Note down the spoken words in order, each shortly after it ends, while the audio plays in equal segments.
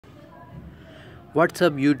What's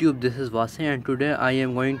up YouTube, this is Vasi and today I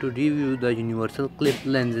am going to review the universal clip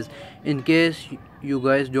lenses. In case you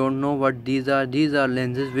guys don't know what these are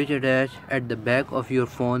lenses which attach at the back of your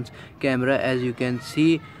phone's camera. As you can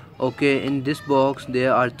see, okay, in this box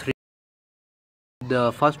there are three.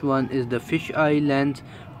 The first one is the fisheye lens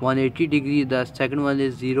 180 degree, the second one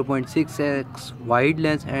is 0.6x wide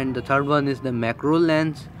lens, and the third one is the macro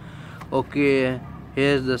lens. Okay,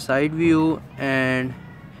 here's the side view, and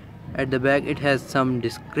at the back it has some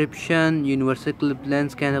description. Universal clip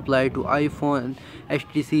lens can apply to iPhone,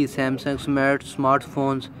 HTC, Samsung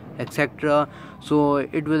smartphones, etc. So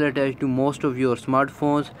it will attach to most of your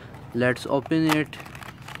smartphones. Let's open it.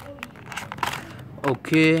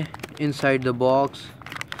 Okay, inside the box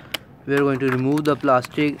we are going to remove the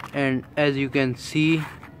plastic, and as you can see,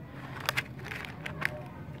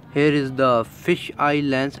 here is the fisheye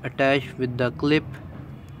lens attached with the clip,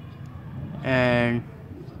 and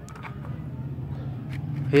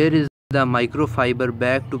here is the microfiber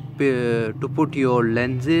bag to put your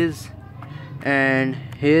lenses, and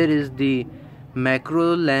here is the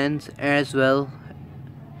macro lens as well,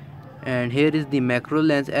 and here is the macro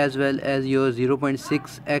lens as well as your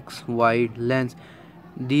 0.6x wide lens.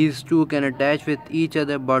 These two can attach with each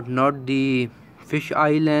other but not the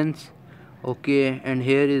fisheye lens. Okay, and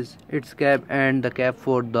here is its cap and the cap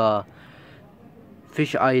for the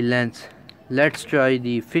fisheye lens. Let's try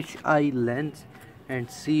the fisheye lens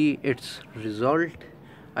and see its result.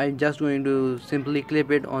 I'm just going to simply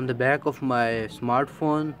clip it on the back of my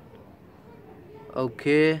smartphone.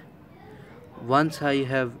 Okay, once I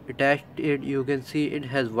have attached it, you can see it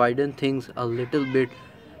has widened things a little bit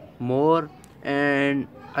more, and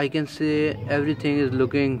I can say everything is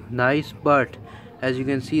looking nice, but as you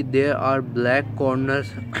can see there are black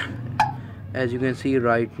corners as you can see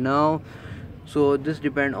right now. So this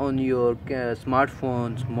depends on your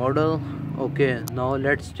smartphone's model. Okay, now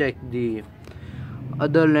let's check the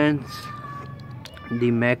other lens,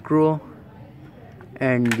 the macro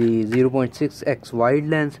and the 0.6x wide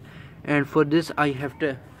lens. And for this I have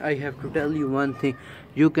to tell you one thing: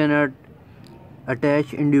 you cannot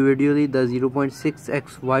attach individually the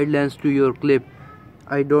 0.6x wide lens to your clip.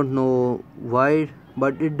 I don't know why,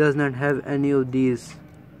 but it does not have any of these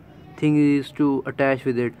things to attach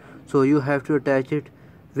with it, so you have to attach it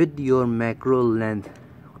with your macro lens.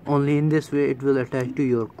 Only in this way it will attach to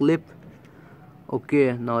your clip.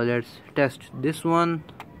 Okay, now let's test this one.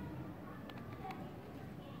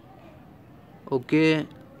 Okay,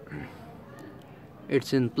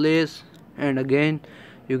 it's in place, and again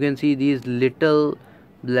you can see these little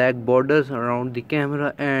black borders around the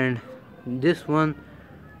camera, and this one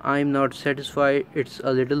I'm not satisfied. It's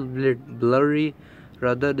a little bit blurry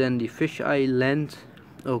rather than the fisheye lens.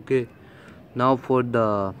 Okay, now for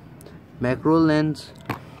the macro lens.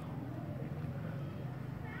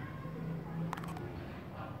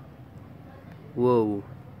 Whoa,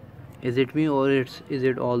 is it me or is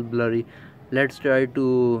it all blurry? Let's try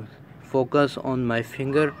to focus on my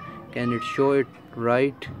finger. Can it show it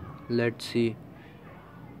right? Let's see.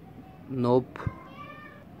 Nope.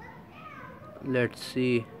 Let's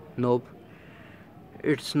see. Nope,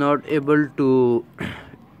 it's not able to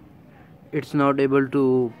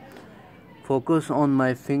focus on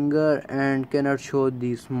my finger and cannot show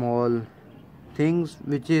the small things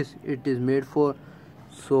which it is made for.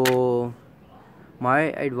 So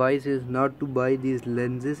my advice is not to buy these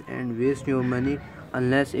lenses and waste your money,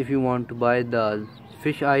 unless if you want to buy the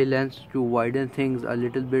fisheye lens to widen things a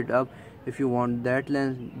little bit up. If you want that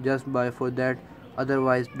lens, just buy for that,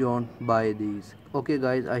 otherwise don't buy these. Okay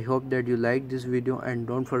guys, I hope that you liked this video, and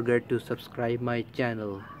don't forget to subscribe my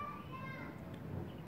channel.